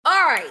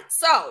right.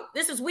 So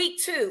this is week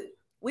 2.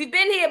 We've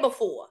been here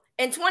before.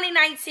 In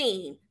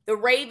 2019, the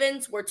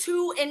Ravens were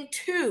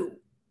 2-2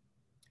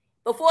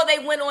 before they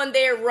went on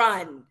their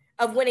run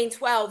of winning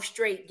 12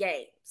 straight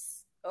games.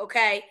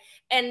 Okay.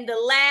 And the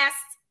last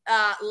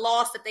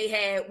loss that they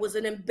had was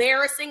an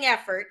embarrassing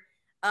effort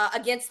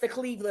against the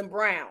Cleveland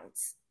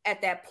Browns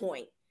at that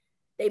point.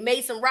 They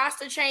made some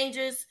roster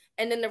changes,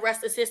 and then the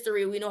rest is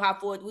history. We know how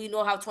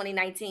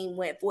 2019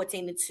 went,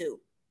 14-2.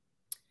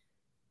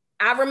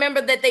 I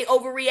remember that they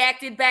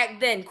overreacted back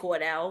then,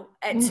 Cordell,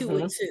 at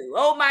 2-2.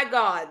 Oh my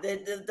God,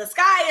 the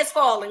sky is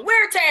falling.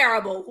 We're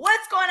terrible.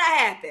 What's going to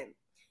happen?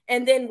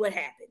 And then what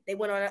happened? They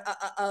went on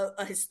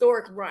a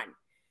historic run.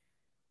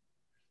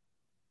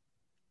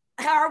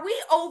 Are we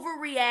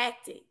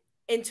overreacting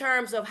in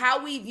terms of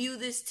how we view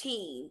this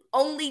team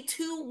only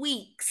 2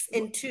 weeks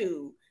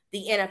into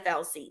the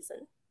NFL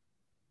season?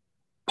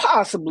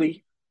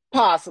 Possibly.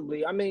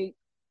 I mean,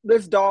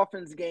 this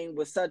Dolphins game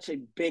was such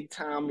a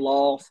big-time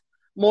loss.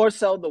 More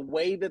so the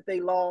way that they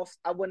lost.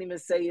 I wouldn't even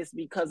say it's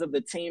because of the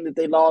team that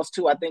they lost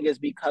to. I think it's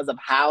because of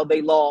how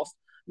they lost.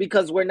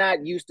 Because we're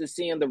not used to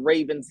seeing the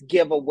Ravens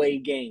give away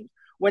games.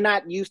 We're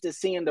not used to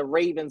seeing the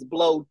Ravens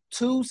blow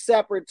 2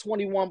 separate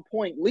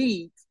 21-point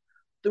leads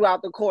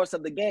throughout the course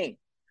of the game.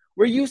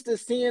 We're used to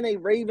seeing a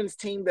Ravens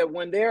team that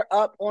when they're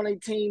up on a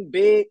team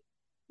big,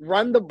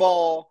 run the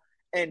ball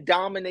and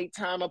dominate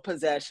time of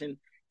possession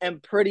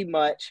and pretty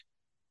much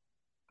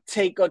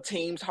take a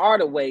team's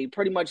heart away.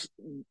 Pretty much,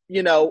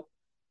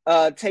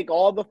 take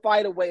all the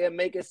fight away and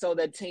make it so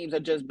that teams are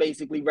just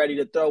basically ready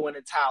to throw in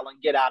a towel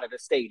and get out of the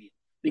stadium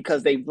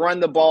because they've run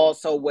the ball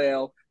so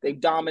well, they've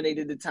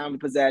dominated the time of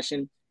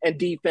possession, and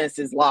defense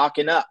is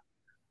locking up.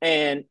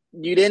 And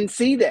you didn't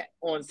see that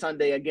on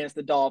Sunday against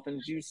the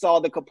Dolphins. You saw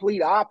the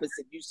complete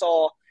opposite. You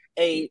saw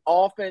a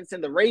offense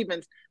in the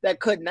Ravens that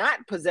could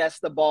not possess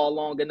the ball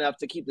long enough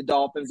to keep the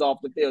Dolphins off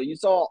the field. You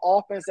saw an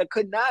offense that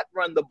could not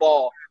run the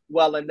ball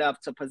well enough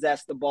to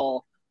possess the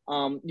ball.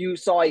 You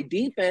saw a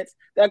defense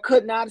that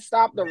could not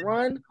stop the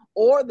run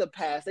or the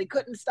pass. They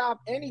couldn't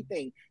stop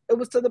anything. It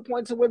was to the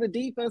point to where the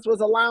defense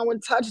was allowing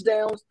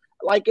touchdowns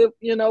like a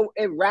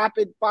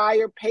rapid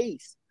fire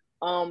pace.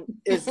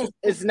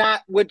 It's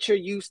not what you're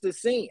used to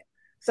seeing.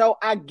 So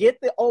I get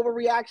the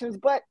overreactions,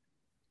 but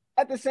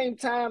at the same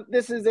time,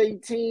 this is a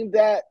team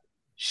that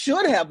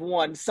should have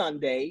won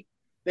Sunday.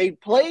 They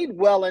played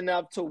well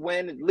enough to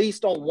win, at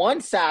least on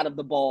one side of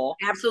the ball.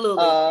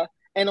 Absolutely.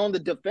 And on the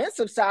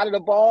defensive side of the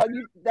ball,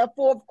 that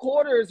fourth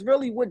quarter is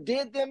really what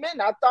did them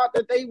in. I thought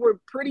that they were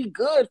pretty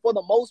good for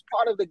the most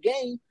part of the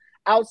game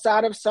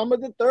outside of some of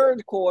the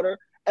third quarter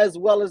as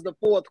well as the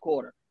fourth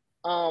quarter.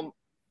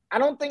 I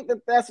don't think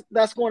that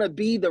that's going to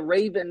be the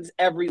Ravens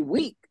every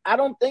week. I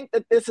don't think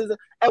that this is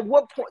at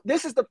what point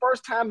this is the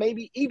first time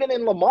maybe even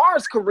in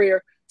Lamar's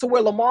career to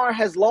where Lamar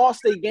has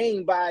lost a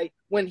game by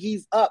when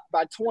he's up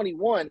by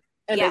 21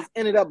 and has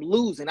ended up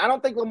losing. I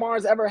don't think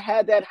Lamar's ever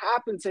had that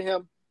happen to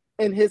him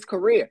in his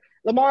career.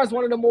 Lamar is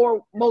one of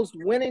the most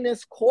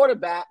winningest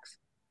quarterbacks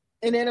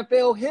in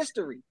NFL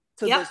history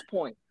to this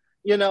point.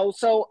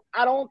 So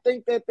I don't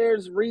think that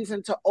there's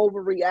reason to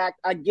overreact.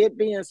 I get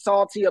being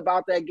salty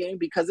about that game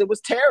because it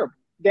was terrible,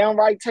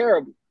 downright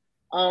terrible.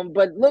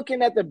 But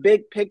looking at the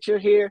big picture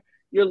here,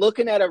 you're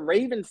looking at a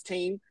Ravens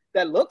team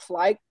that looks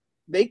like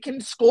they can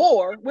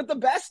score with the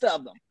best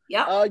of them.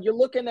 You're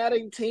looking at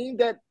a team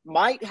that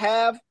might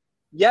have,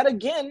 yet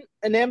again,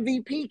 an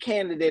MVP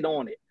candidate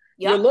on it.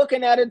 You're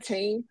looking at a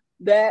team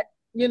that,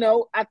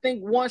 I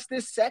think once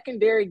this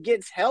secondary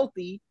gets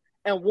healthy,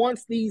 and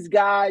once these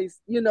guys,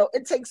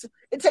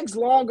 it takes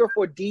longer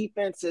for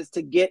defenses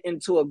to get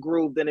into a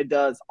groove than it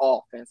does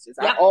offenses.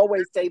 I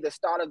always say the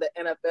start of the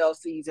NFL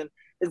season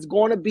is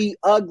going to be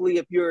ugly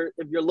if you're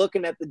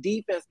looking at the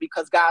defense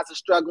because guys are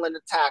struggling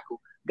to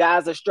tackle,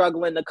 guys are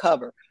struggling to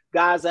cover,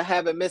 guys are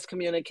having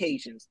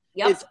miscommunications.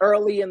 It's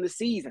early in the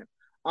season.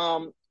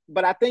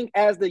 But I think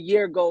as the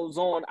year goes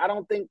on, I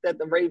don't think that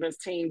the Ravens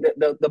team,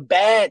 the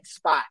bad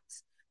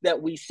spots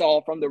that we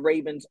saw from the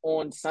Ravens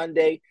on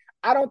Sunday,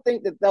 I don't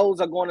think that those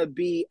are going to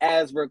be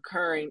as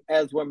recurring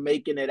as we're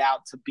making it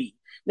out to be.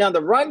 Now,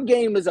 the run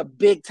game is a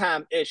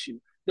big-time issue.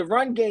 The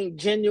run game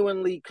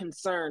genuinely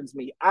concerns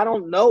me. I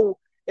don't know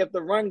if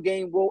the run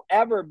game will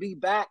ever be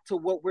back to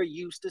what we're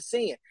used to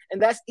seeing.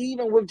 And that's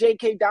even with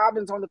J.K.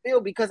 Dobbins on the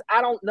field because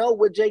I don't know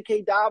what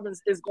J.K. Dobbins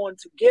is going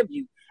to give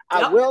you.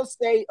 I will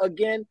say,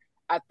 again,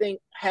 I think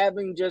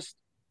having just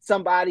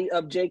somebody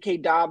of J.K.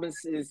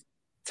 Dobbins'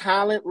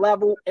 talent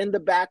level in the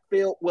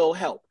backfield will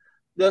help.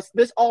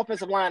 This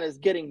offensive line is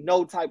getting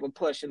no type of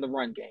push in the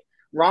run game.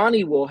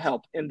 Ronnie will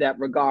help in that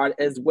regard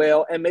as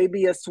well, and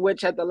maybe a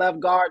switch at the left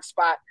guard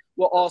spot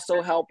will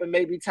also help, and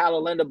maybe Tyler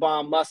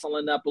Linderbaum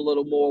muscling up a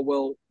little more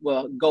will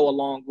go a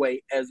long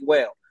way as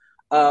well.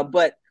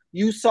 But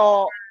you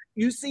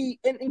see,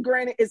 and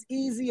granted, it's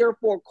easier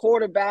for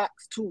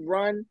quarterbacks to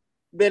run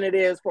than it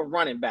is for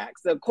running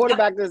backs. The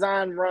quarterback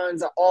design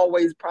runs are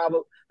always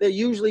they're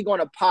usually going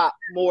to pop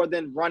more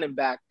than running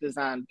back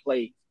design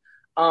plays.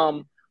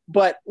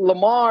 But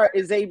Lamar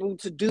is able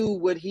to do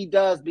what he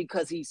does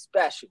because he's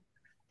special.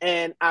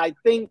 And I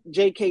think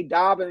J.K.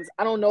 Dobbins,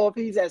 I don't know if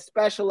he's as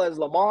special as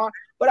Lamar,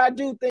 but I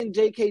do think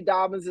J.K.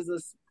 Dobbins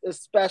is a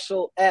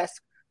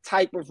special-esque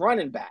type of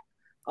running back.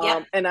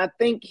 Yep. And I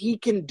think he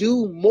can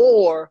do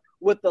more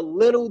with the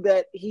little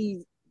that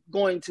he's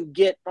going to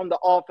get from the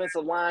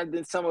offensive line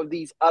than some of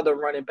these other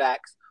running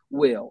backs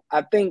will.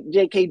 I think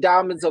J.K.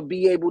 Dobbins will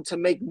be able to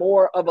make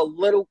more of a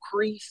little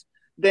crease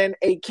than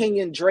a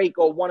Kenyon Drake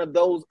or one of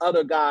those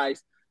other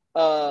guys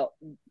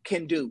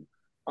can do.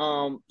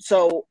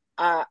 So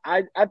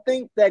I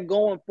think that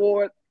going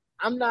forward,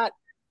 I'm not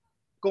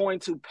going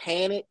to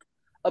panic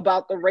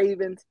about the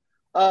Ravens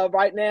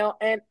right now.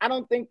 And I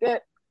don't think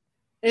that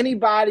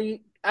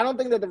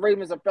the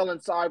Ravens are feeling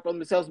sorry for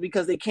themselves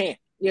because they can't.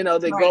 You know,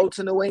 they go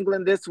to New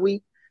England this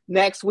week.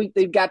 Next week,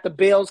 they've got the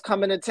Bills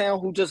coming to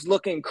town who just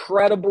look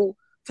incredible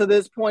to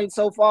this point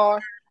so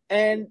far.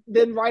 And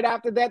then right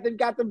after that, they've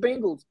got the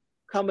Bengals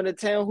coming to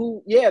town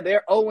who,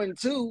 they're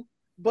 0-2,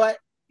 but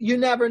you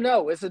never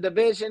know. It's a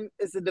division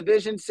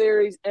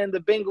series, and the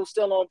Bengals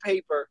still on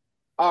paper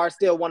are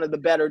still one of the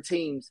better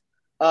teams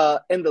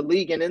in the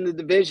league and in the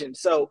division.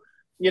 So,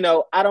 you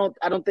know, I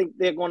don't think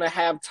they're going to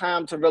have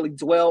time to really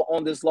dwell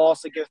on this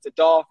loss against the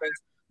Dolphins.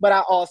 But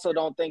I also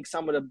don't think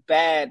some of the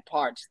bad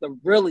parts, the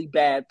really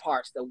bad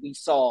parts that we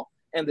saw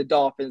in the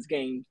Dolphins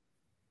game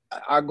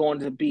are going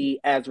to be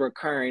as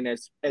recurring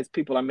as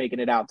people are making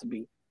it out to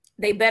be.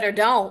 They better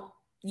don't.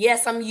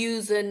 Yes, I'm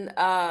using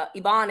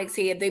Ebonics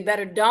here. They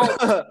better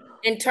don't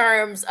in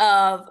terms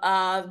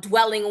of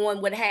dwelling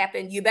on what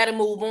happened. You better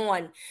move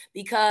on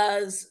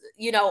because,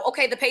 you know,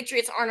 okay, the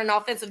Patriots aren't an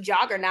offensive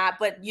juggernaut,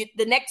 but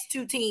the next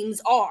two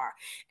teams are.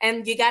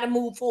 And you got to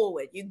move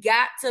forward. You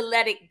got to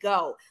let it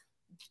go.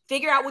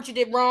 Figure out what you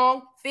did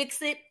wrong, fix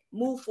it,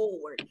 move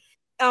forward.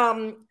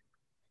 I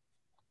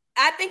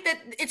think that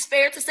it's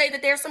fair to say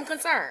that there's some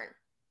concern.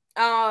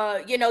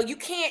 You know, you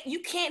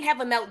can't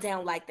have a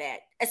meltdown like that,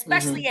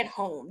 especially at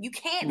home. You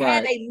can't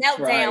have a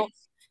meltdown.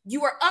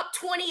 You are up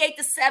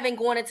 28-7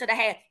 going into the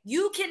half.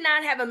 You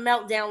cannot have a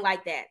meltdown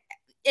like that.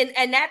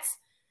 And that's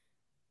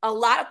a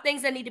lot of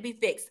things that need to be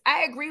fixed.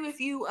 I agree with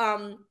you.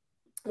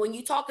 When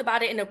you talked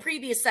about it in a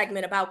previous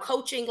segment about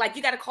coaching, like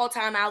you got to call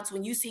timeouts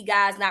when you see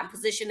guys not in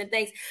position and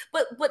things.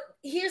 But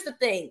here's the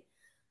thing.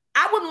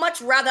 I would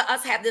much rather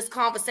us have this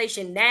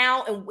conversation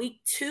now in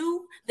week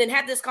 2 than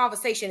have this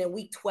conversation in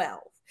week 12.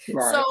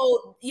 Right.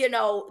 So, you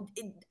know,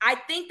 I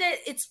think that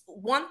it's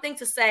one thing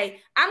to say,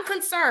 I'm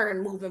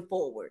concerned moving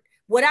forward.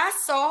 What I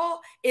saw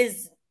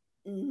is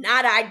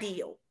not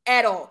ideal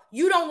at all.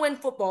 You don't win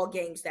football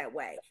games that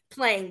way,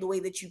 playing the way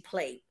that you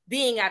play,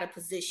 being out of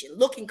position,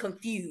 looking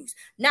confused,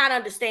 not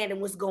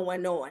understanding what's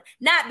going on,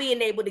 not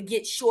being able to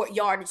get short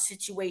yardage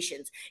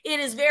situations. It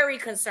is very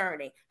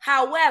concerning.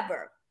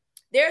 However,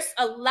 there's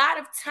a lot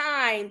of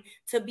time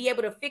to be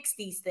able to fix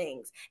these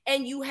things.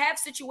 And you have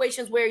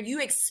situations where you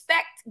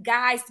expect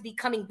guys to be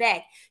coming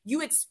back.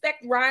 You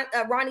expect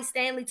Ronnie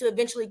Stanley to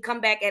eventually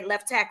come back at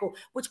left tackle,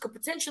 which could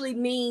potentially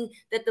mean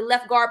that the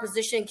left guard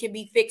position can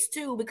be fixed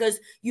too, because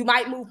you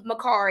might move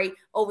Makari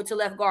over to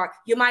left guard.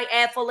 You might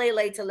add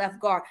Falele to left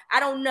guard.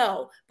 I don't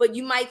know, but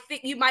you might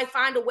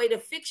find a way to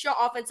fix your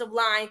offensive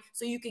line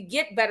so you could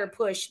get better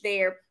push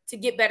there to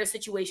get better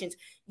situations.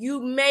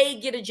 You may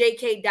get a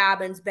J.K.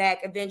 Dobbins back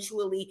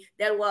eventually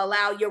that will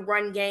allow your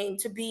run game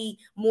to be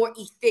more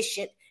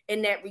efficient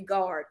in that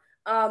regard.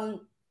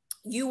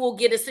 You will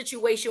get a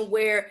situation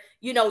where,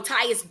 you know,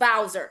 Tyus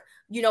Bowser,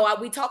 you know,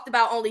 we talked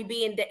about only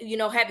being, you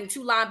know, having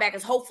 2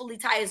 linebackers. Hopefully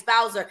Tyus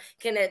Bowser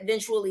can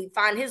eventually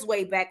find his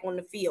way back on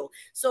the field.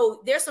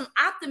 So there's some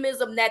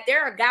optimism that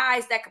there are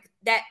guys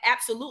that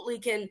absolutely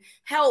can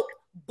help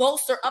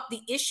bolster up the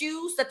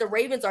issues that the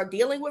Ravens are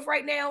dealing with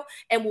right now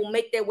and will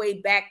make their way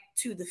back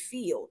to the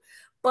field.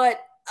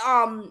 But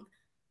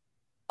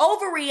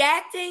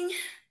overreacting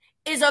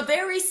is a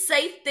very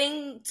safe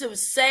thing to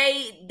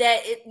say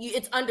that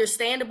it's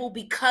understandable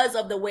because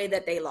of the way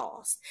that they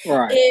lost.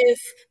 Right. If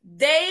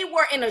they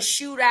were in a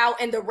shootout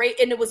and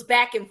it was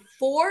back and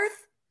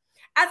forth,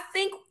 I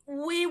think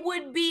we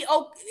would be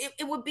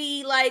it would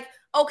be like,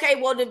 okay,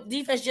 well, the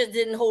defense just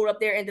didn't hold up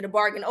their end of the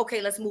bargain.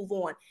 Okay, let's move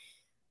on.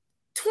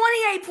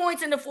 28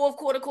 points in the fourth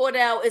quarter,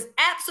 Cordell, is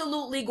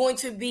absolutely going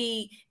to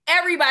be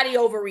everybody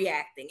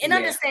overreacting, and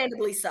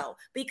understandably so,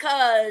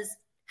 because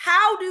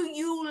how do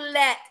you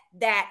let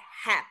that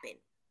happen?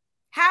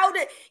 How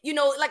did, you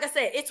know, like I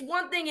said, it's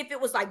one thing if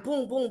it was like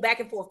boom, boom, back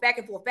and forth, back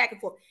and forth, back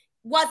and forth.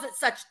 Wasn't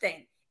such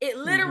thing. It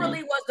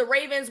literally was the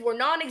Ravens were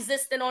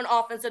non-existent on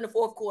offense in the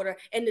fourth quarter,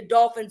 and the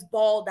Dolphins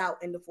balled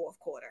out in the fourth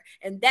quarter.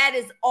 And that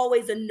is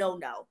always a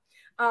no-no.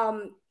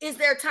 Is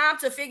there time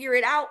to figure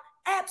it out?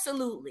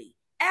 Absolutely.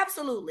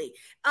 Absolutely.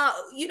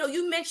 You know,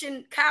 you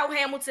mentioned Kyle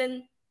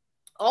Hamilton,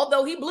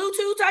 although he blew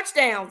 2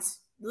 touchdowns.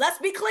 Let's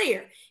be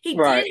clear. He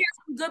did have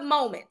some good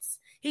moments.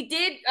 He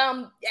did.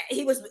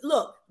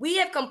 Look, we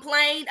have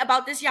complained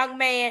about this young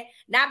man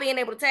not being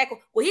able to tackle.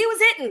 Well, he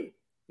was hitting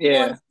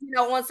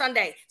on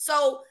Sunday.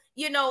 So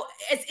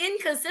as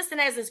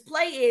inconsistent as his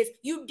play is,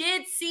 you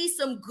did see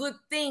some good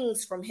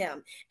things from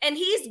him. And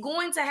he's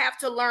going to have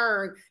to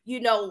learn,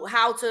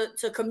 how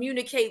to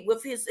communicate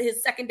with his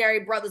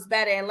secondary brothers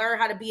better and learn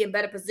how to be in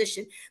better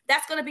position.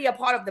 That's going to be a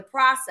part of the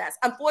process.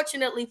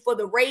 Unfortunately for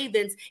the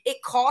Ravens, it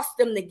cost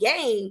them the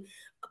game.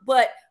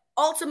 But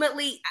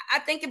ultimately, I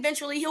think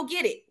eventually he'll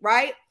get it,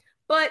 right?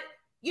 But,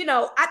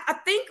 I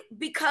think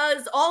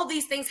because all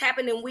these things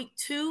happened in week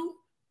 2,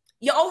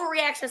 your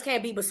overreactions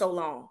can't be but so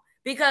long.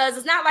 Because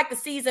it's not like the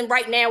season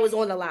right now is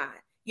on the line.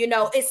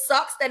 It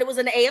sucks that it was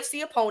an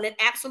AFC opponent.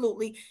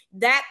 Absolutely.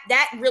 That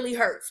really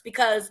hurts,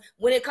 because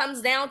when it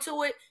comes down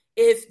to it,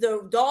 if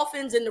the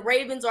Dolphins and the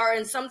Ravens are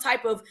in some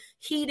type of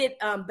heated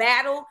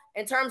battle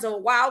in terms of a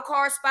wild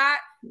card spot,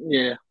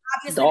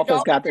 obviously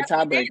Dolphins got the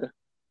tiebreaker.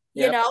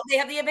 They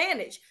have the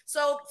advantage.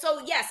 So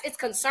yes, it's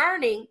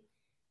concerning,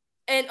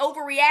 and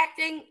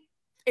overreacting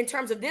in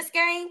terms of this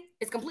game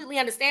is completely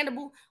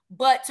understandable.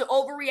 But to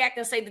overreact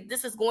and say that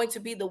this is going to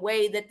be the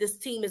way that this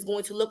team is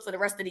going to look for the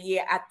rest of the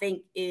year, I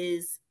think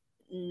is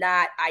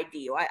not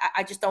ideal.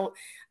 I just don't.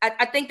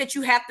 I think that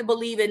you have to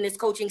believe in this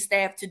coaching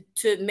staff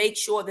to make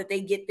sure that they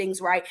get things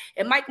right.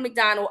 And Mike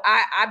Macdonald,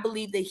 I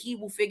believe that he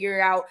will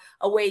figure out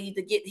a way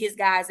to get his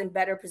guys in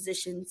better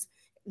positions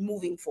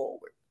moving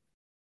forward.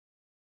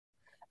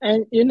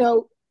 And,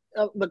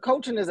 the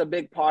coaching is a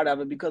big part of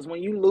it, because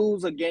when you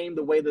lose a game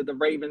the way that the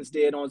Ravens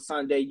did on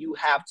Sunday, you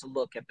have to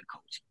look at the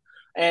coaching.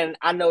 And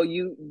I know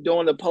you,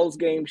 during the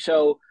post-game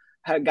show,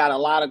 had got a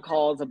lot of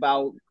calls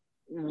about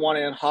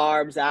wanting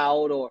Harbs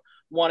out or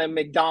wanting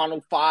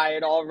Macdonald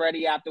fired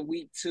already after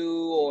week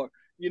 2, or,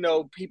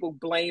 people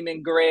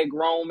blaming Greg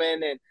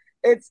Roman. And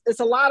it's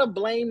a lot of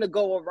blame to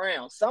go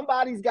around.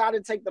 Somebody's got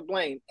to take the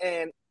blame.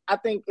 And I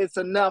think it's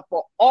enough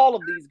for all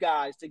of these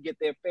guys to get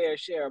their fair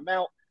share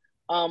amount.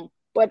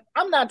 But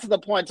I'm not to the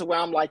point to where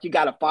I'm like, you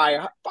got to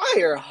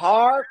fire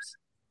Harbs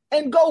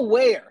and go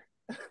where?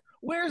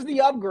 Where's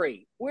the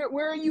upgrade?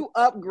 Where are you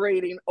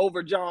upgrading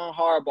over John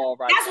Harbaugh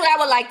right That's now? what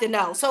I would like to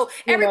know. So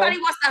everybody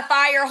wants to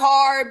fire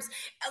Harbs.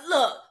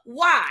 Look,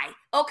 why?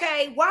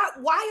 Okay,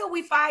 why are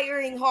we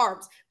firing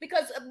Harbs?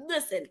 Because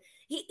listen,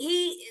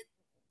 he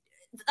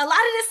a lot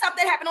of this stuff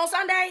that happened on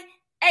Sunday.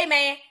 Hey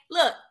man,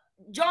 look,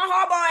 John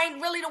Harbaugh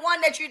ain't really the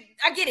one that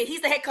I get it.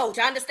 He's the head coach.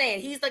 I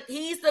understand. He's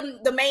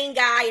the main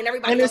guy, and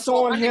everybody. And it's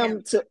on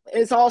him to.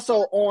 It's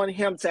also on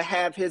him to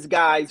have his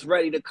guys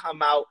ready to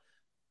come out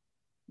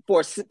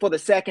for the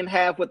second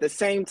half with the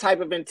same type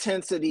of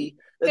intensity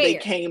that they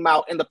came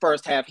out in the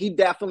first half. He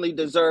definitely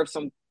deserves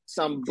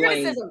some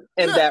blame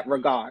in that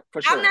regard,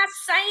 for sure. I'm not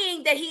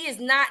saying that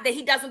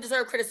he doesn't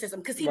deserve criticism,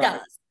 because he does.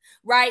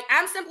 Right?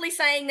 I'm simply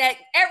saying that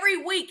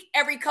every week,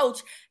 every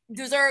coach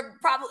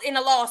probably in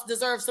a loss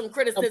deserves some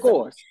criticism. Of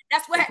course.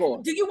 That's what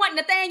happens. Do you want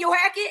Nathaniel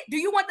Hackett? Do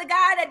you want the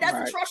guy that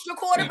doesn't trust your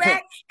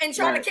quarterback and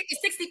try to kick a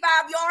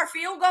 65-yard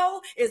field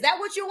goal? Is that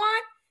what you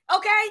want?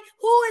 Okay,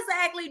 who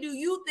exactly do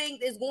you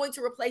think is going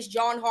to replace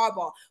John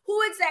Harbaugh?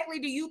 Who exactly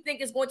do you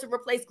think is going to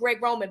replace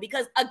Greg Roman?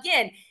 Because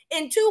again,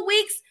 in 2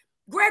 weeks,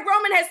 Greg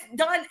Roman has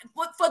done,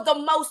 for the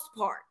most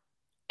part,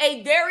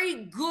 a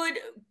very good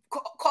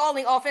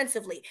calling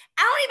offensively.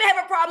 I don't even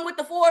have a problem with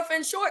the 4th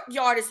and short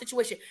yardage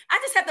situation. I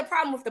just have the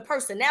problem with the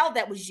personnel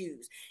that was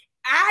used.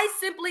 I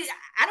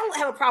don't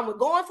have a problem with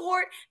going for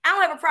it. I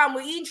don't have a problem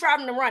with even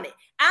trying to run it.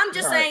 I'm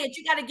just saying that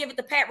you got to give it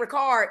to Pat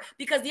Ricard,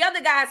 because the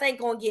other guys ain't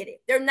going to get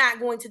it. They're not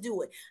going to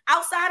do it.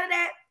 Outside of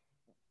that,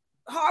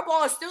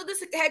 Harbaugh is still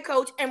this head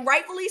coach, and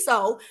rightfully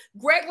so.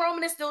 Greg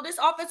Roman is still this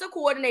offensive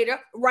coordinator,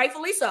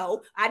 rightfully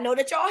so. I know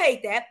that y'all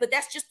hate that, but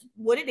that's just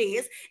what it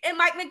is. And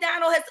Mike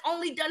Macdonald has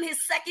only done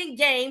his second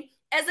game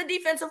as a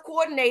defensive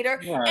coordinator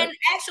and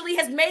actually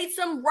has made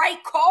some right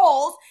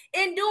calls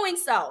in doing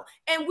so.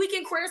 And we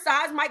can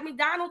criticize Mike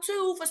Macdonald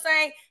too for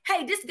saying,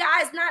 hey, this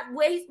guy is not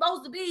where he's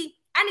supposed to be.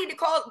 I need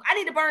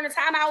to burn the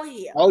time out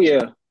here. Oh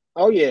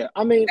yeah.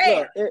 I mean,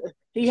 look,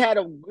 he had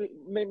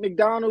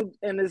Macdonald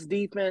and his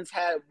defense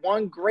had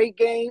one great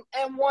game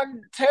and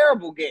one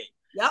terrible game.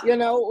 Yep.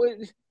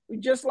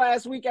 Just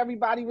last week,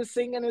 everybody was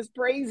singing his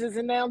praises.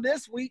 And now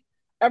this week,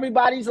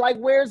 everybody's like,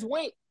 where's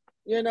Wink?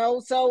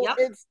 So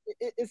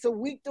it's a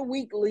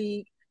week-to-week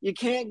league. You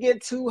can't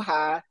get too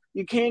high.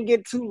 You can't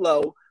get too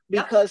low,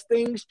 because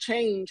things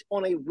change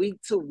on a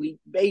week-to-week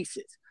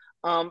basis.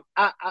 I'm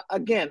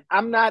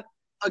not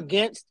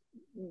against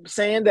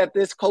saying that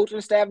this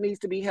coaching staff needs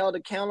to be held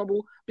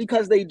accountable,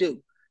 because they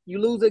do. You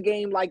lose a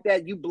game like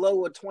that, you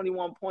blow a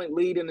 21-point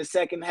lead in the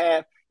second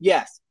half.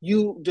 Yes,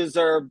 you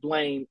deserve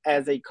blame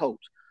as a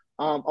coach.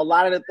 A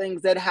lot of the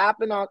things that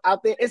happen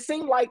out there, it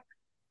seemed like,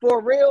 for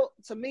real,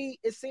 to me,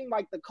 it seemed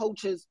like the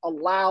coaches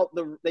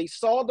they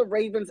saw the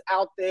Ravens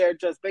out there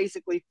just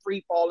basically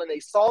free falling.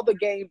 They saw the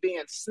game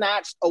being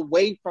snatched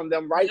away from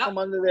them from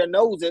under their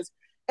noses,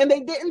 and they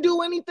didn't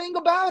do anything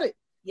about it.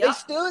 They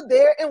stood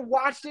there and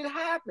watched it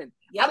happen.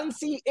 I didn't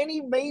see any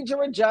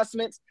major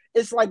adjustments.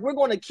 It's like, we're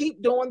going to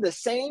keep doing the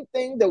same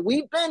thing that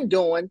we've been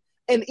doing.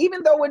 And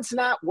even though it's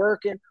not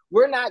working,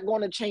 we're not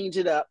going to change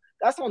it up.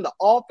 That's on the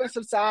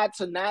offensive side,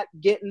 to not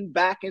getting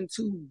back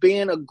into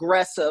being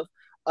aggressive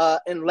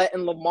and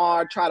letting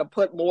Lamar try to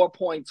put more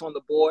points on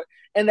the board.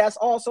 And that's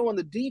also on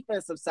the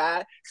defensive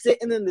side,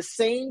 sitting in the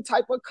same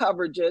type of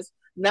coverages,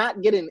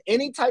 not getting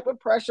any type of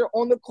pressure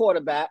on the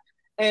quarterback,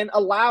 and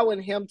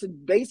allowing him to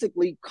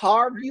basically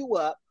carve you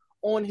up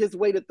on his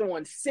way to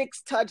throwing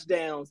 6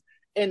 touchdowns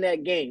in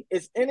that game.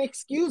 It's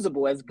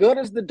inexcusable. As good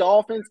as the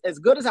Dolphins, as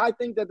good as I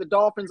think that the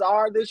Dolphins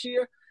are this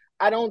year,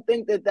 I don't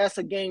think that that's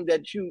a game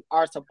that you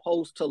are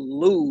supposed to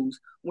lose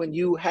when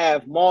you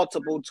have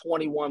multiple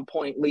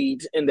 21-point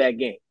leads in that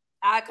game.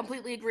 I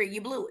completely agree. You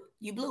blew it.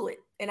 You blew it.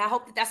 And I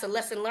hope that that's a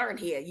lesson learned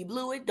here. You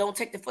blew it. Don't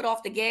take the foot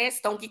off the gas.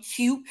 Don't get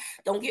cute.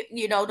 Don't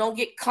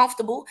get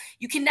comfortable.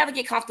 You can never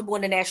get comfortable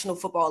in the National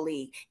Football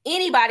League.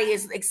 Anybody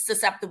is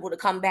susceptible to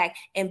come back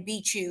and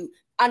beat you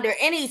under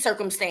any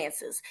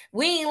circumstances.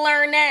 We ain't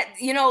learned that,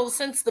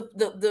 since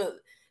the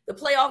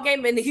playoff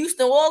game in the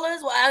Houston Oilers.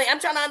 Well, I'm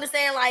trying to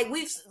understand, like,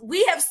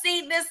 we have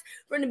seen this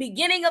from the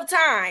beginning of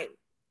time.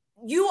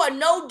 You are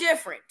no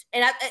different.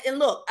 And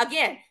look,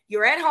 again,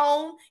 you're at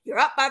home, you're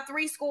up by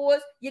 3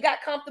 scores, you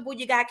got comfortable,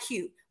 you got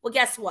cute. Well,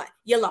 guess what?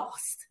 You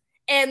lost.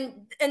 And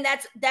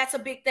that's a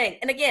big thing.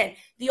 And again,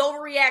 the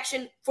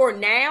overreaction for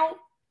now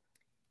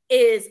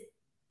is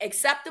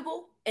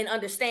acceptable and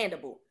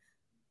understandable.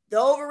 The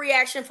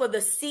overreaction for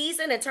the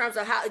season in terms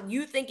of how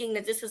you thinking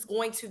that this is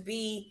going to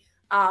be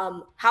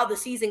how the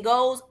season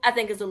goes, I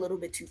think is a little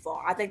bit too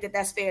far. I think that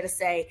that's fair to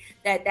say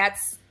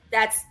that's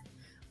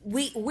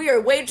we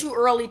are way too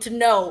early to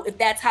know if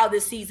that's how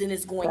this season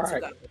is going to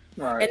go.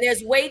 Right. And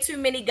there's way too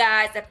many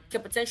guys that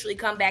could potentially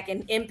come back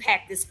and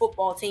impact this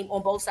football team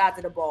on both sides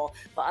of the ball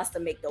for us to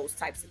make those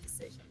types of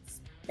decisions.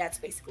 That's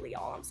basically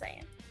all I'm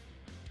saying.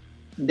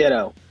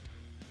 Ditto.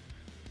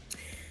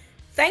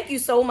 Thank you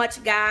so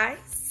much,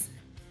 guys,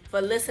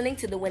 for listening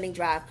to the Winning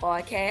Drive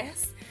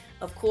podcast.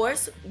 Of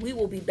course, we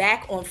will be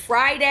back on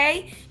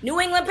Friday.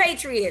 New England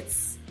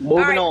Patriots.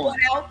 Moving on.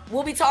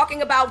 We'll be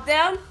talking about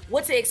them,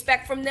 what to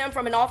expect from them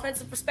from an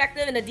offensive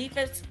perspective and a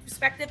defensive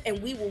perspective,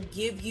 and we will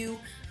give you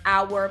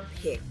our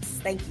picks.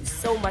 Thank you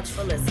so much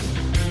for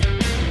listening.